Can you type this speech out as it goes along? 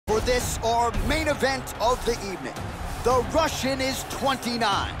miss our main event of the evening. The Russian is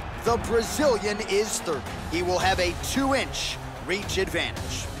 29. The Brazilian is 30. He will have a 2-inch reach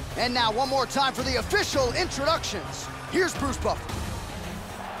advantage. And now one more time for the official introductions. Here's Bruce Buffer.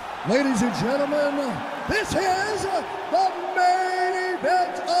 Ladies and gentlemen, this is the main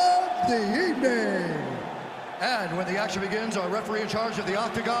event of the evening. And when the action begins, our referee in charge of the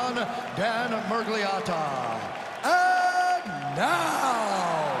Octagon, Dan Mergliata. And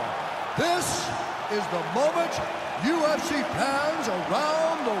now, this is the moment UFC fans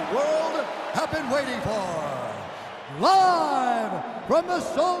around the world have been waiting for. Live from the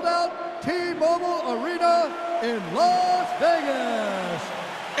sold-out T-Mobile Arena in Las Vegas.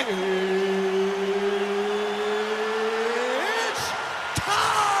 It's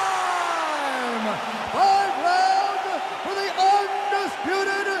time! 5 rounds for the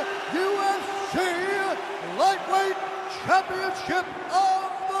undisputed UFC Lightweight Championship of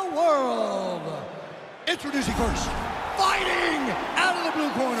the World. Introducing first, fighting out of the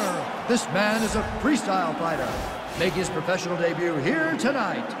blue corner. This man is a freestyle fighter, making his professional debut here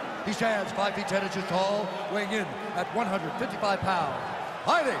tonight. He stands 5 feet 10 inches tall, weighing in at 155 pounds.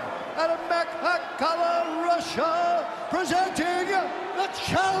 Fighting out of Makhachev, Russia, presenting the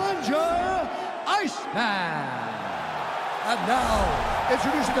challenger, Iceman. And now,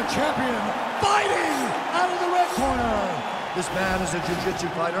 introducing the champion, fighting out of the red corner. This man is a jiu-jitsu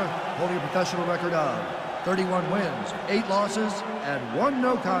fighter, holding a professional record of 31 wins, 8 losses, and 1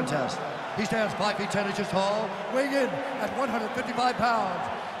 no contest. He stands 5 feet 10 inches tall, weighing in at 155 pounds.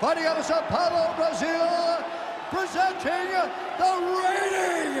 Fighting out of Sao Paulo, Brazil, presenting the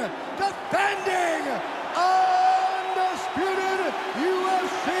reigning, defending, undisputed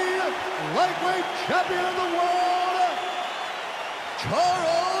UFC lightweight champion of the world,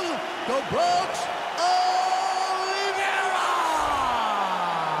 Charles "The Bronx" Oliveira.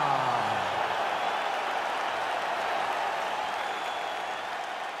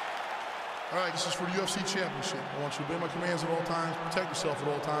 All right, this is for the UFC Championship. I want you to obey my commands at all times, protect yourself at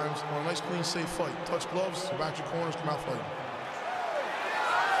all times. I want a nice, clean, safe fight. Touch gloves, back your corners, come out fighting.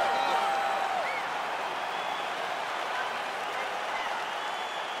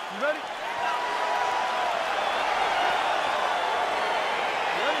 You ready?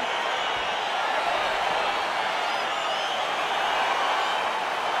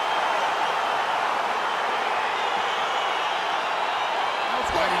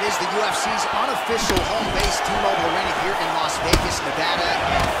 It is the UFC's unofficial home base, T-Mobile Arena here in Las Vegas, Nevada.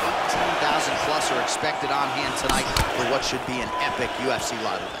 18,000 plus are expected on hand tonight for what should be an epic UFC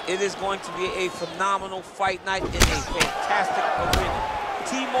live event. It is going to be a phenomenal fight night in a fantastic arena.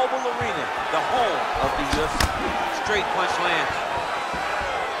 T-Mobile Arena, the home of the UFC. Straight punch lands.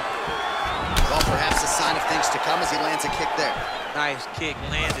 Well, perhaps a sign of things to come as he lands a kick there. Nice kick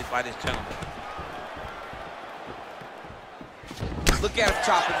landed by this gentleman. Look at him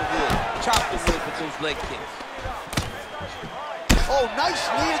chopping the wood. Chop the wood with those leg kicks. Oh, nice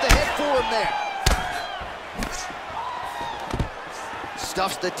knee to the head for him there.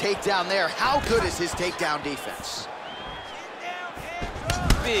 Stuffs the takedown there. How good is his takedown defense?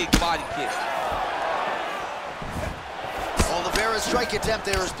 Big body kick. Oliveira's strike attempt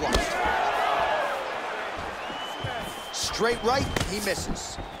there is blocked. Straight right, he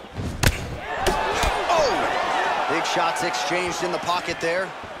misses. Oh! Big shots exchanged in the pocket there.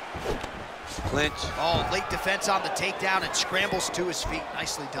 Clinch. Oh, late defense on the takedown and scrambles to his feet.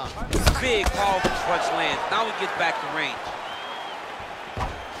 Nicely done. Big, powerful punch lands. Now he gets back to range.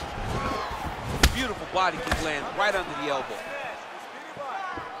 Beautiful body kick lands right under the elbow.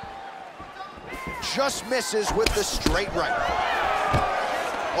 Just misses with the straight right.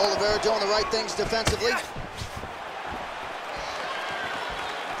 Oliveira doing the right things defensively.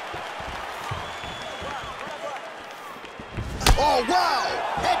 Oh, wow!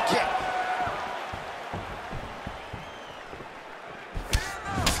 Head kick.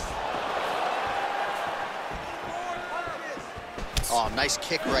 Oh, nice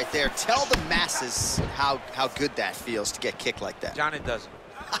kick right there. Tell the masses how good that feels to get kicked like that. John, it doesn't.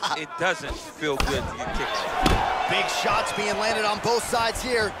 It doesn't feel good to get kicked like that. Big shots being landed on both sides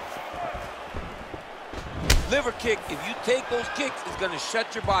here. Liver kick, if you take those kicks, it's going to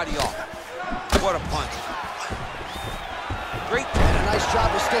shut your body off. What a punch. Great. And a nice job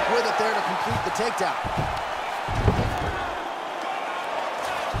to stick with it there to complete the takedown.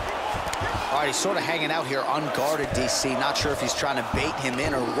 All right, he's sort of hanging out here unguarded, DC. Not sure if he's trying to bait him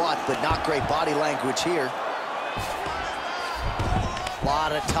in or what, but not great body language here. A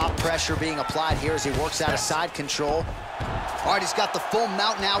lot of top pressure being applied here as he works out of side control. All right, he's got the full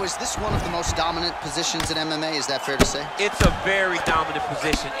mount now. Is this one of the most dominant positions in MMA? Is that fair to say? It's a very dominant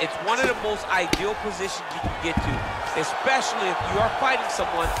position. It's one of the most ideal positions you can get to, especially if you are fighting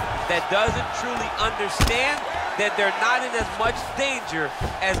someone that doesn't truly understand that they're not in as much danger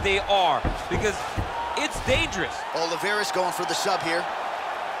as they are, because it's dangerous. Oliveira's going for the sub here.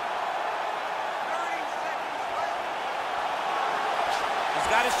 He's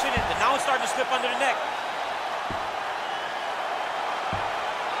got his chin in, but now it's starting to slip under the neck.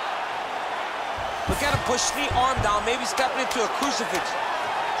 Look at him push the arm down, maybe stepping into a crucifix.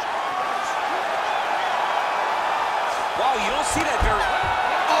 Wow, you don't see that very well.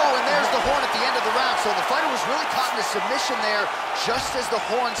 Oh, and there's the horn at the end of the round. So the fighter was really caught in a submission there just as the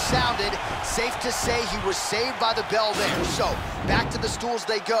horn sounded. Safe to say he was saved by the bell there. So back to the stools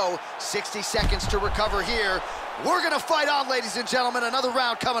they go. 60 seconds to recover here. We're going to fight on, ladies and gentlemen. Another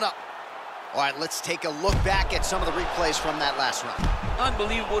round coming up. All right, let's take a look back at some of the replays from that last round.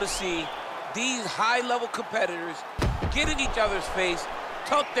 Unbelievable to see these high-level competitors get in each other's face,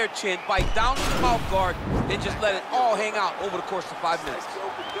 tuck their chin, bite down on the mouth guard, and just let it all hang out over the course of 5 minutes.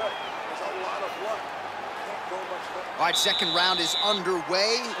 All right, second round is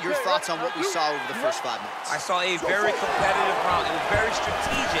underway. Your thoughts on what we saw over the first 5 minutes? I saw a very competitive round. It was very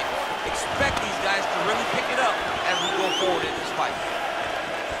strategic. Expect these guys to really pick it up as we go forward in this fight.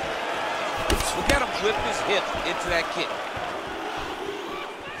 Look at him whip his hip into that kick.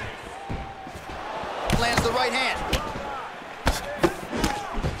 Lands the right hand.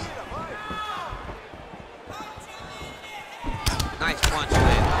 Nice punch,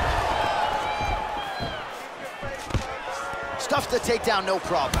 man. Stuffed the takedown, no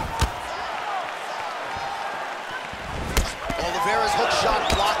problem. Oliveira's hook shot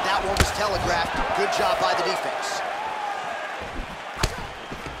blocked. That one was telegraphed. Good job by the defense.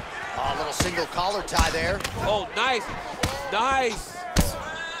 Oh, a little single collar tie there. Oh, nice. Nice.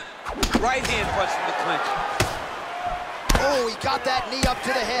 Right hand punch in the clinch. Oh, he got that knee up to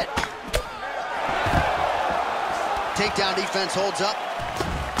the head. Takedown defense holds up.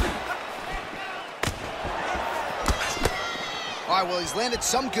 All right, well, he's landed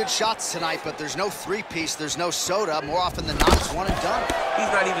some good shots tonight, but there's no three-piece, there's no soda. More often than not, it's one and done. He's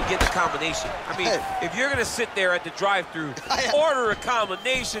not even getting the combination. I mean, if you're gonna sit there at the drive-thru, order a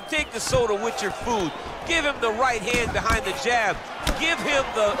combination, take the soda with your food, give him the right hand behind the jab, give him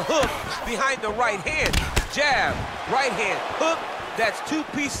the hook behind the right hand. Jab, right hand, hook. That's 2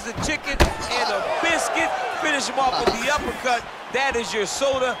 pieces of chicken and a biscuit. Finish him off with the uppercut. That is your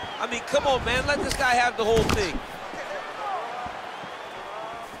soda. I mean, come on, man. Let this guy have the whole thing.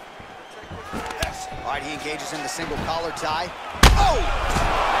 All right, he engages in the single collar tie. Oh!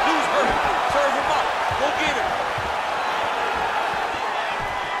 News hurt. Serve him up. Go get him.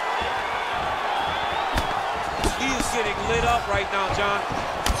 He is getting lit up right now, John.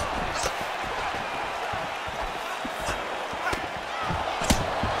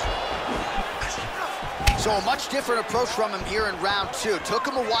 So a much different approach from him here in round 2. Took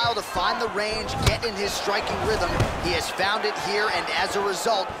him a while to find the range, get in his striking rhythm. He has found it here, and as a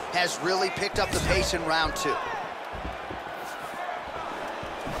result, has really picked up the pace in round 2.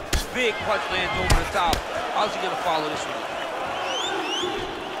 Big punch lands over the top. How's he gonna follow this one?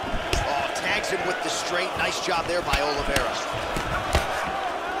 Oh, tags him with the straight. Nice job there by Oliveira.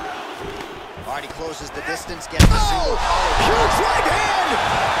 All right, he closes the distance, gets the single collar. Huge right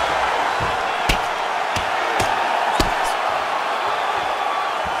hand!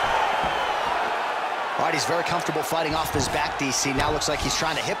 All right, he's very comfortable fighting off his back, DC. Now looks like he's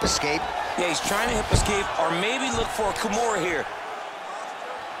trying to hip escape. Yeah, he's trying to hip escape or maybe look for a Kimura here.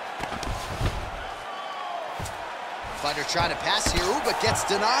 Fighter trying to pass here, but gets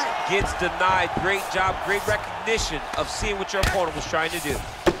denied. Gets denied. Great job, great recognition of seeing what your opponent was trying to do.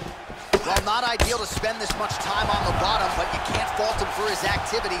 Well, not ideal to spend this much time on the bottom, but you can't fault him for his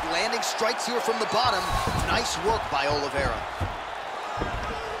activity. Landing strikes here from the bottom. Nice work by Oliveira.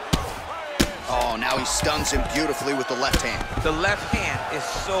 Oh, now he stuns him beautifully with the left hand. The left hand is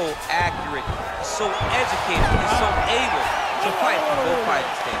so accurate, so educated, and so able to fight from both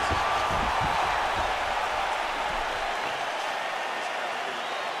fighting stances.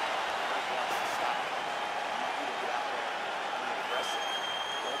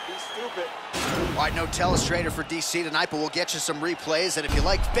 All right, no telestrator for DC tonight, but we'll get you some replays. And if you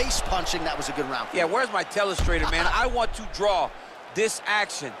like face punching, that was a good round. Yeah, where's my telestrator, man? I want to draw this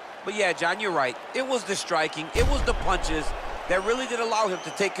action. But yeah, John, you're right. It was the striking, it was the punches that really did allow him to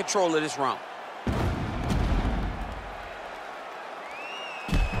take control of this round.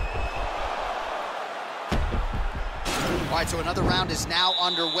 All right, so another round is now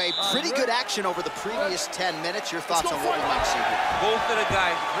underway. Pretty good action over the previous 10 minutes. Your thoughts on what we might see here? Both of the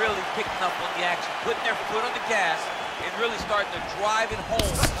guys really picking up on the action, putting their foot on the gas, and really starting to drive it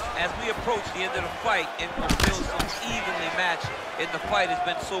home as we approach the end of the fight, and we're feeling so evenly matched, and the fight has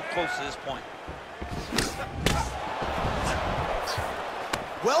been so close to this point.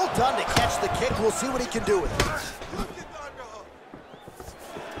 Well done to catch the kick. We'll see what he can do with it.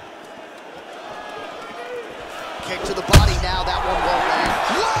 Kick to the body now. That one won't land.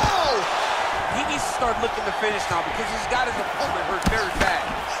 Whoa! He needs to start looking to finish now because he's got his opponent hurt very bad.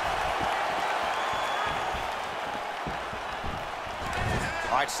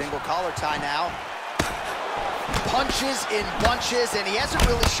 All right, single collar tie now. Punches in bunches, and he hasn't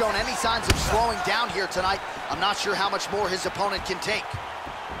really shown any signs of slowing down here tonight. I'm not sure how much more his opponent can take.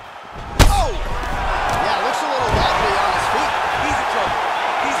 Oh! Yeah, looks a little wobbly on his feet. He's in trouble.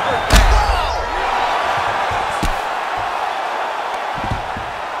 He's hurt bad.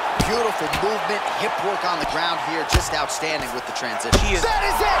 Beautiful movement, hip work on the ground here, just outstanding with the transition. That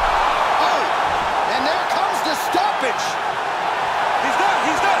is it! Oh! And there comes the stoppage! He's done,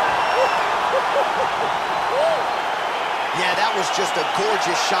 he's done! Yeah, that was just a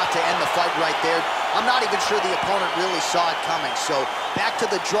gorgeous shot to end the fight right there. I'm not even sure the opponent really saw it coming, so back to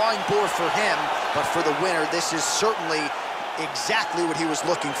the drawing board for him, but for the winner, this is certainly exactly what he was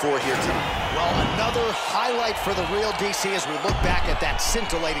looking for here tonight. Well, another highlight for the real DC as we look back at that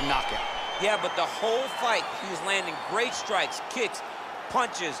scintillating knockout. Yeah, but the whole fight, he was landing great strikes, kicks,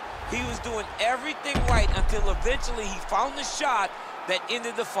 punches. He was doing everything right until eventually he found the shot that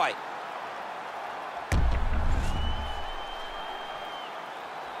ended the fight.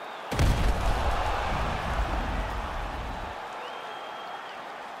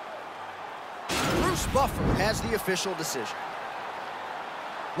 Bruce Buffer has the official decision.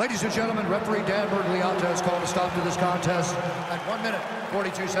 Ladies and gentlemen, referee Dan Bergliata has called a stop to this contest at 1 minute,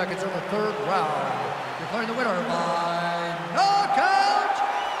 42 seconds of the third round. Declaring the winner by knockout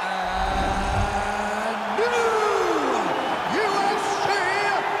and new UFC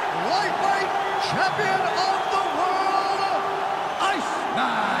lightweight champion of the world,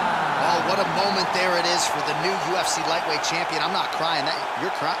 Iceman. Oh, what a moment there it is for the new UFC lightweight champion. I'm not crying.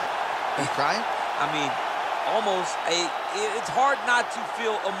 You're crying. Are you crying? I mean, almost it's hard not to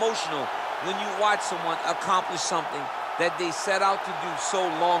feel emotional when you watch someone accomplish something that they set out to do so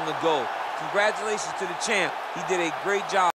long ago. Congratulations to the champ. He did a great job.